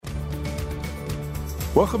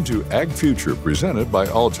Welcome to Ag Future, presented by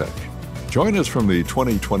Alltech. Join us from the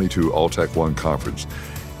 2022 Alltech One Conference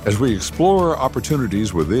as we explore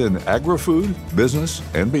opportunities within agri-food, business,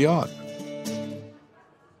 and beyond.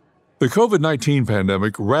 The COVID-19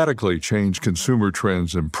 pandemic radically changed consumer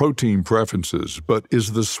trends and protein preferences, but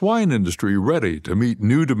is the swine industry ready to meet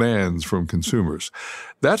new demands from consumers?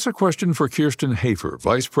 That's a question for Kirsten Hafer,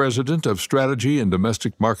 Vice President of Strategy and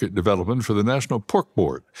Domestic Market Development for the National Pork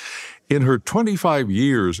Board. In her 25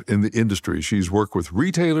 years in the industry, she's worked with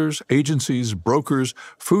retailers, agencies, brokers,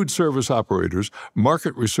 food service operators,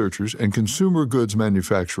 market researchers, and consumer goods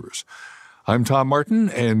manufacturers. I'm Tom Martin,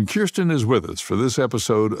 and Kirsten is with us for this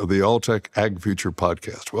episode of the Alltech Ag Future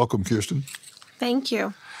podcast. Welcome, Kirsten. Thank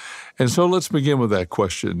you. And so let's begin with that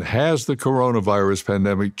question. Has the coronavirus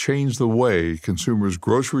pandemic changed the way consumers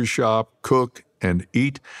grocery shop, cook, and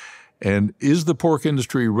eat? And is the pork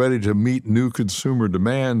industry ready to meet new consumer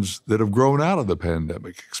demands that have grown out of the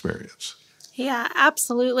pandemic experience? Yeah,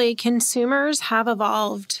 absolutely. Consumers have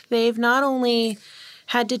evolved. They've not only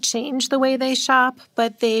had to change the way they shop,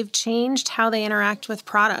 but they've changed how they interact with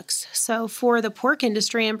products. So for the pork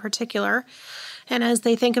industry in particular, and as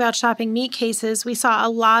they think about shopping meat cases, we saw a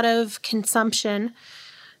lot of consumption,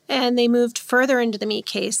 and they moved further into the meat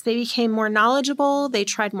case. They became more knowledgeable, they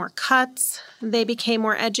tried more cuts, they became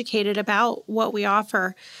more educated about what we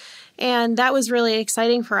offer. And that was really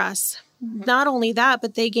exciting for us. Not only that,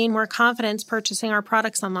 but they gained more confidence purchasing our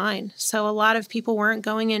products online. So a lot of people weren't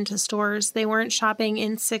going into stores. They weren't shopping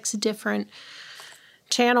in 6 different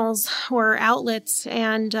channels or outlets,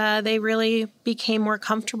 and they really became more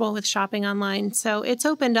comfortable with shopping online. So it's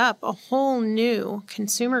opened up a whole new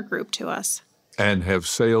consumer group to us. And have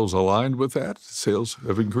sales aligned with that? Sales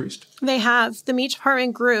have increased? They have. The meat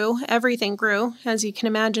department grew. Everything grew, as you can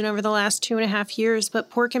imagine, over the last 2.5 years.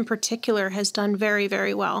 But pork in particular has done very,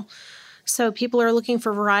 very well. So people are looking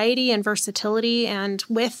for variety and versatility, and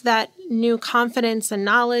with that new confidence and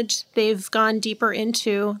knowledge, they've gone deeper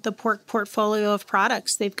into the pork portfolio of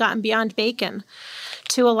products. They've gotten beyond bacon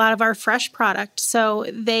to a lot of our fresh product. So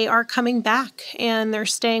they are coming back and they're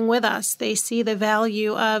staying with us. They see the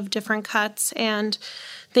value of different cuts, and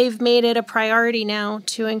they've made it a priority now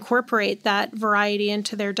to incorporate that variety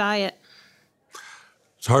into their diet.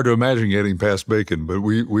 It's hard to imagine getting past bacon, but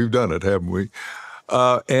we've done it, haven't we?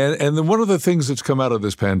 And then one of the things that's come out of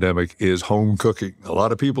this pandemic is home cooking. A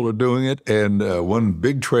lot of people are doing it, and one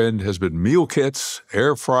big trend has been meal kits.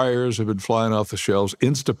 Air fryers have been flying off the shelves,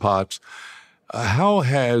 Instapots. How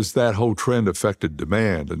has that whole trend affected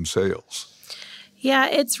demand and sales? Yeah,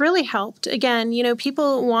 it's really helped. Again,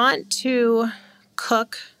 people want to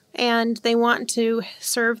cook and they want to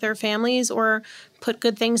serve their families or put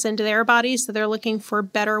good things into their bodies. So they're looking for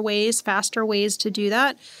better ways, faster ways to do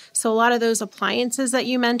that. So a lot of those appliances that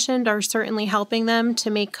you mentioned are certainly helping them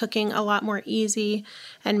to make cooking a lot more easy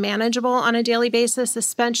and manageable on a daily basis,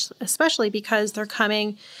 especially because they're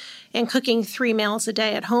coming and cooking 3 meals a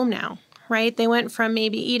day at home now, right? They went from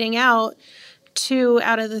maybe eating out 2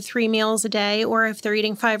 out of the 3 meals a day, or if they're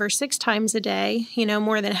eating 5 or 6 times a day,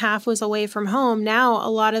 more than half was away from home. Now, a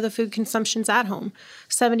lot of the food consumption's at home.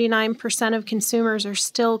 79% of consumers are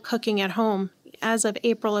still cooking at home as of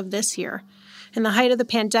April of this year. In the height of the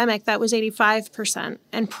pandemic, that was 85%.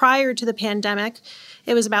 And prior to the pandemic,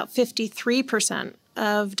 it was about 53%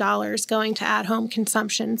 of dollars going to at-home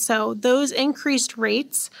consumption. So those increased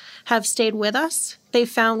rates have stayed with us. They've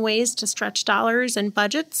found ways to stretch dollars and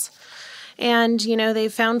budgets. And,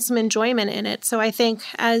 they've found some enjoyment in it. So I think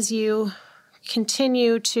as you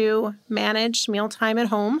continue to manage mealtime at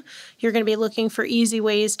home, you're going to be looking for easy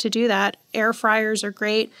ways to do that. Air fryers are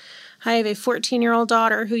great. I have a 14-year-old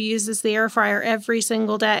daughter who uses the air fryer every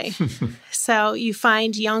single day. So you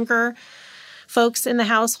find younger folks in the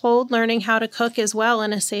household learning how to cook as well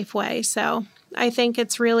in a safe way. So I think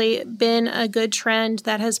it's really been a good trend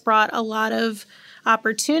that has brought a lot of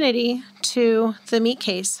opportunity to the meat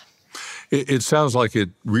case. It sounds like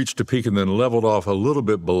it reached a peak and then leveled off a little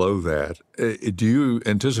bit below that. Do you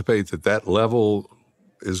anticipate that level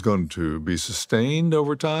is going to be sustained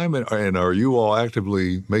over time? And are you all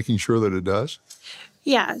actively making sure that it does?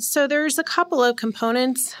 Yeah, so there's a couple of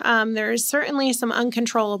components. There's certainly some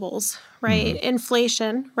uncontrollables, right? Mm-hmm.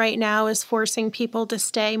 Inflation right now is forcing people to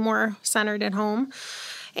stay more centered at home.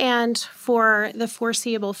 And for the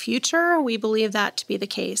foreseeable future, we believe that to be the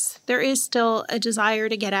case. There is still a desire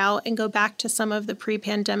to get out and go back to some of the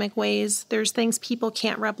pre-pandemic ways. There's things people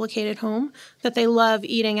can't replicate at home that they love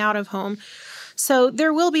eating out of home. So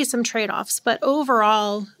there will be some trade-offs, but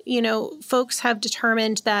overall, folks have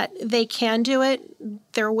determined that they can do it.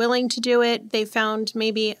 They're willing to do it. They found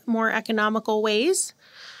maybe more economical ways.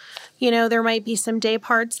 There might be some day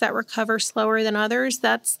parts that recover slower than others.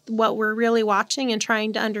 That's what we're really watching and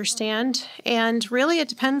trying to understand. And really, it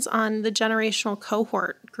depends on the generational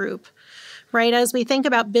cohort group, right? As we think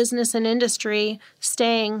about business and industry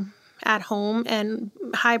staying at home and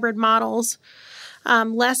hybrid models,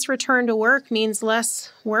 less return to work means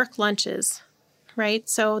less work lunches, right?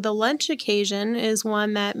 So the lunch occasion is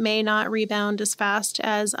one that may not rebound as fast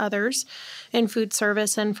as others in food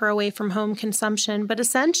service and for away from home consumption. But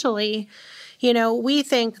essentially, we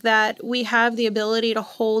think that we have the ability to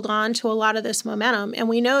hold on to a lot of this momentum. And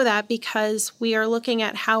we know that because we are looking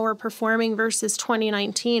at how we're performing versus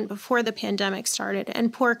 2019 before the pandemic started.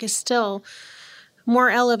 And pork is still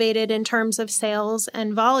more elevated in terms of sales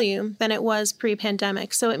and volume than it was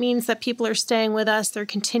pre-pandemic. So it means that people are staying with us. They're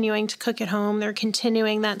continuing to cook at home. They're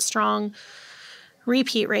continuing that strong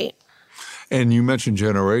repeat rate. And you mentioned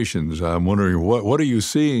generations. I'm wondering, what are you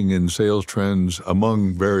seeing in sales trends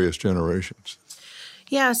among various generations?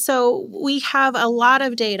 Yeah, so we have a lot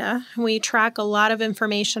of data. We track a lot of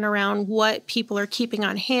information around what people are keeping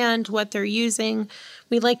on hand, what they're using.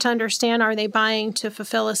 We'd like to understand, are they buying to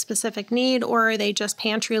fulfill a specific need, or are they just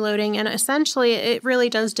pantry loading? And essentially, it really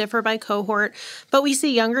does differ by cohort. But we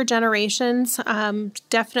see younger generations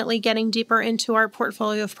definitely getting deeper into our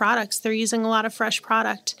portfolio of products. They're using a lot of fresh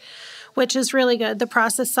product, which is really good. The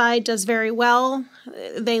processed side does very well.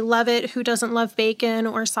 They love it. Who doesn't love bacon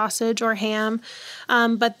or sausage or ham?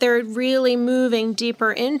 But they're really moving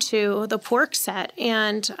deeper into the pork set.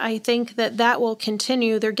 And I think that will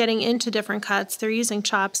continue. They're getting into different cuts. They're using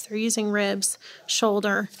chops. They're using ribs,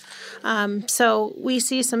 shoulder. So we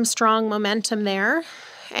see some strong momentum there.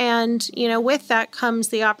 And, with that comes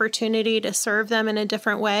the opportunity to serve them in a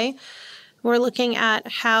different way. We're looking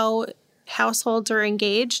at how households are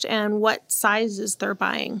engaged and what sizes they're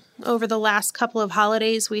buying. Over the last couple of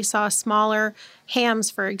holidays, we saw smaller hams,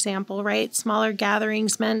 for example, right? Smaller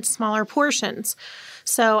gatherings meant smaller portions.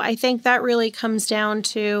 So I think that really comes down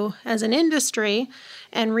to, as an industry,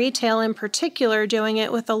 and retail in particular, doing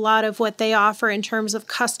it with a lot of what they offer in terms of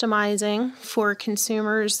customizing for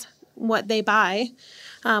consumers what they buy.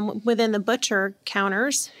 Within the butcher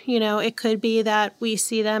counters, it could be that we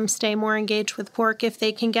see them stay more engaged with pork if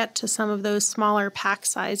they can get to some of those smaller pack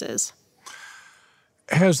sizes.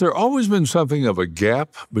 Has there always been something of a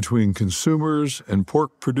gap between consumers and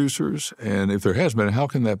pork producers? And if there has been, how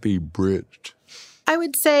can that be bridged? I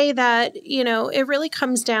would say that, it really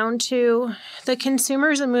comes down to the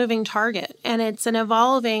consumer's a moving target, and it's an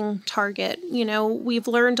evolving target. We've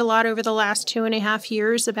learned a lot over the last 2.5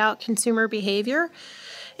 years about consumer behavior.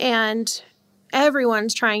 And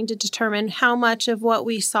everyone's trying to determine how much of what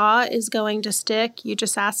we saw is going to stick. You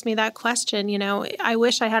just asked me that question. I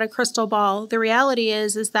wish I had a crystal ball. The reality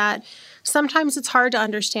is that sometimes it's hard to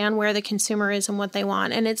understand where the consumer is and what they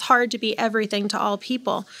want. And it's hard to be everything to all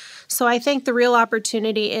people. So I think the real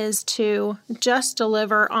opportunity is to just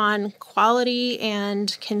deliver on quality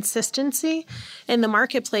and consistency in the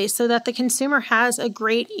marketplace so that the consumer has a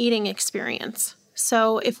great eating experience.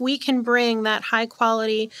 So if we can bring that high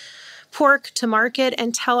quality pork to market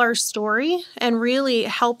and tell our story and really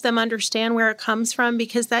help them understand where it comes from,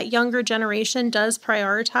 because that younger generation does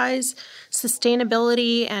prioritize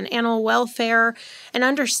sustainability and animal welfare and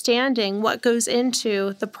understanding what goes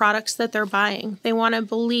into the products that they're buying. They want to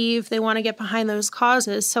believe, they want to get behind those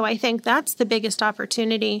causes. So I think that's the biggest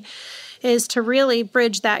opportunity, is to really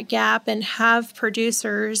bridge that gap and have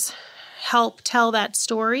producers help tell that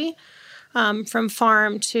story from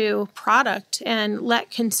farm to product and let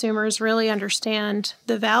consumers really understand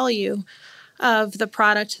the value of the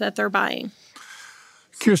product that they're buying.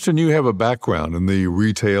 Kirsten, you have a background in the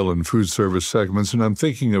retail and food service segments, and I'm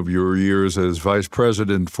thinking of your years as vice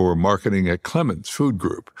president for marketing at Clements Food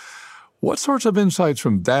Group. What sorts of insights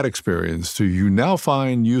from that experience do you now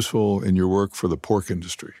find useful in your work for the pork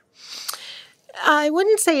industry? I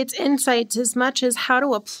wouldn't say it's insights as much as how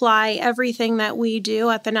to apply everything that we do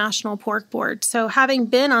at the National Pork Board. So having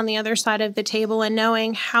been on the other side of the table and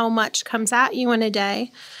knowing how much comes at you in a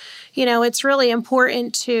day, it's really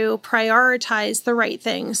important to prioritize the right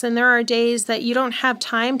things. And there are days that you don't have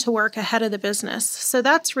time to work ahead of the business. So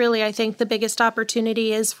that's really, I think, the biggest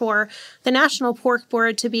opportunity is for the National Pork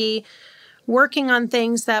Board to be working on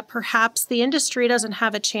things that perhaps the industry doesn't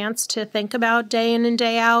have a chance to think about day in and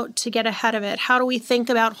day out to get ahead of it. How do we think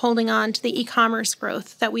about holding on to the e-commerce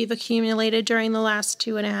growth that we've accumulated during the last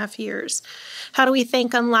 2.5 years? How do we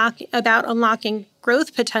think about unlocking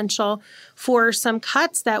growth potential for some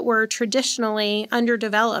cuts that were traditionally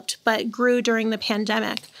underdeveloped but grew during the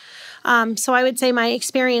pandemic? So I would say my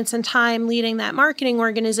experience and time leading that marketing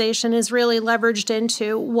organization is really leveraged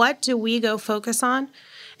into what do we go focus on,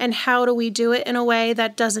 and how do we do it in a way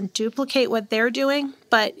that doesn't duplicate what they're doing,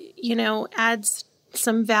 but, adds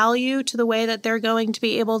some value to the way that they're going to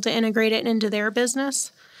be able to integrate it into their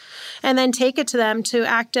business, and then take it to them to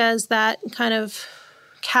act as that kind of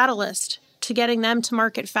catalyst to getting them to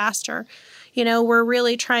market faster. We're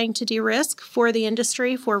really trying to de-risk for the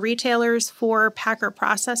industry, for retailers, for packer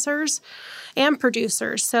processors, and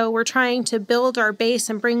producers. So we're trying to build our base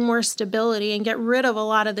and bring more stability and get rid of a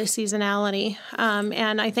lot of the seasonality.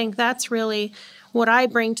 And I think that's really what I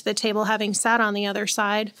bring to the table, having sat on the other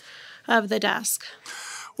side of the desk.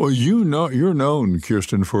 Well, you're known,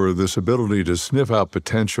 Kirsten, for this ability to sniff out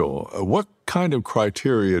potential. What kind of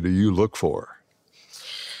criteria do you look for?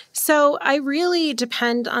 So I really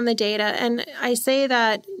depend on the data, and I say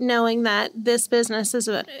that knowing that this business is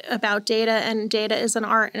about data, and data is an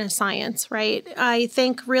art and a science, right? I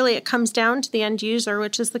think really it comes down to the end user,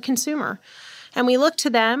 which is the consumer. And we look to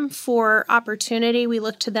them for opportunity, we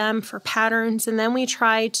look to them for patterns, and then we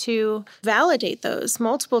try to validate those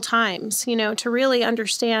multiple times, to really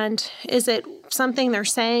understand, is it something they're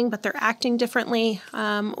saying but they're acting differently,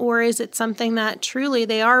 or is it something that truly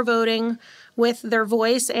they are voting with their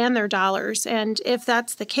voice and their dollars? And if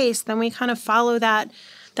that's the case, then we kind of follow that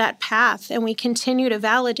path, and we continue to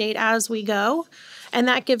validate as we go. And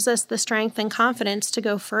that gives us the strength and confidence to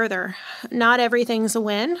go further. Not everything's a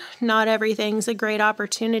win. Not everything's a great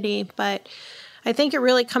opportunity. But I think it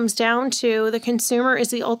really comes down to the consumer is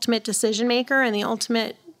the ultimate decision maker and the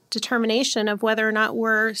ultimate determination of whether or not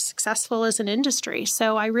we're successful as an industry.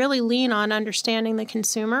 So I really lean on understanding the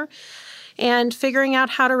consumer and figuring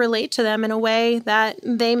out how to relate to them in a way that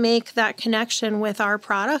they make that connection with our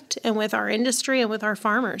product and with our industry and with our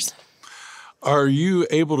farmers. Are you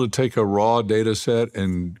able to take a raw data set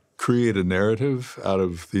and create a narrative out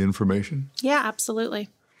of the information? Yeah, absolutely.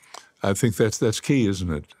 I think that's key,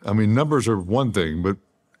 isn't it? I mean, numbers are one thing, but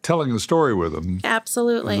telling the story with them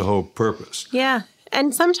absolutely is the whole purpose. Yeah.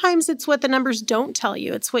 And sometimes it's what the numbers don't tell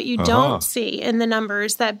you. It's what you don't see in the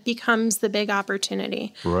numbers that becomes the big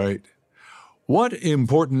opportunity. Right. What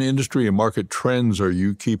important industry and market trends are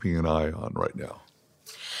you keeping an eye on right now?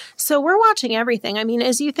 So we're watching everything. I mean,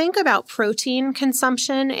 as you think about protein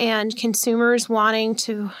consumption and consumers wanting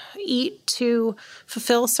to eat to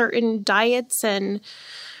fulfill certain diets and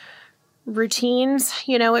routines,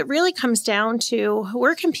 it really comes down to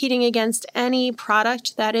we're competing against any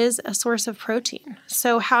product that is a source of protein.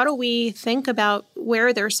 So how do we think about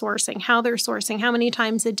where they're sourcing, how they're sourcing, how many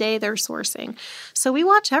times a day they're sourcing? So we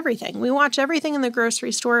watch everything. We watch everything in the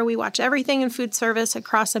grocery store. We watch everything in food service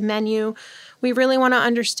across a menu. We really want to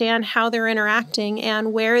understand how they're interacting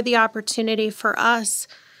and where the opportunity for us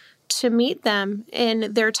to meet them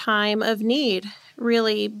in their time of need.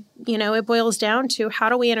 Really, it boils down to how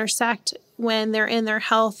do we intersect when they're in their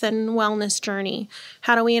health and wellness journey?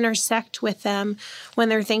 How do we intersect with them when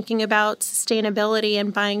they're thinking about sustainability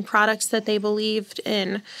and buying products that they believed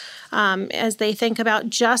in? As they think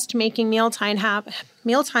about just making mealtime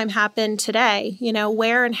happen today,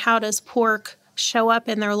 where and how does pork show up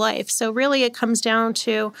in their life? So really it comes down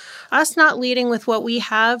to us not leading with what we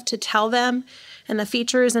have to tell them and the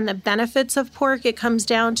features and the benefits of pork. It comes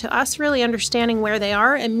down to us really understanding where they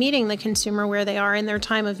are and meeting the consumer where they are in their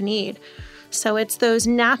time of need. So it's those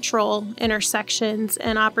natural intersections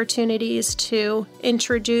and opportunities to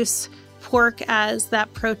introduce pork as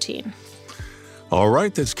that protein. All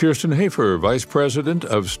right, that's Kirsten Hafer, Vice President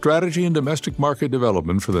of Strategy and Domestic Market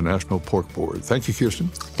Development for the National Pork Board. Thank you, Kirsten.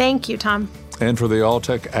 Thank you, Tom. And for the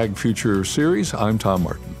Alltech Ag Future series, I'm Tom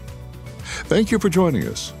Martin. Thank you for joining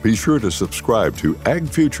us. Be sure to subscribe to Ag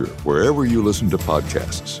Future wherever you listen to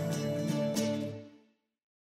podcasts.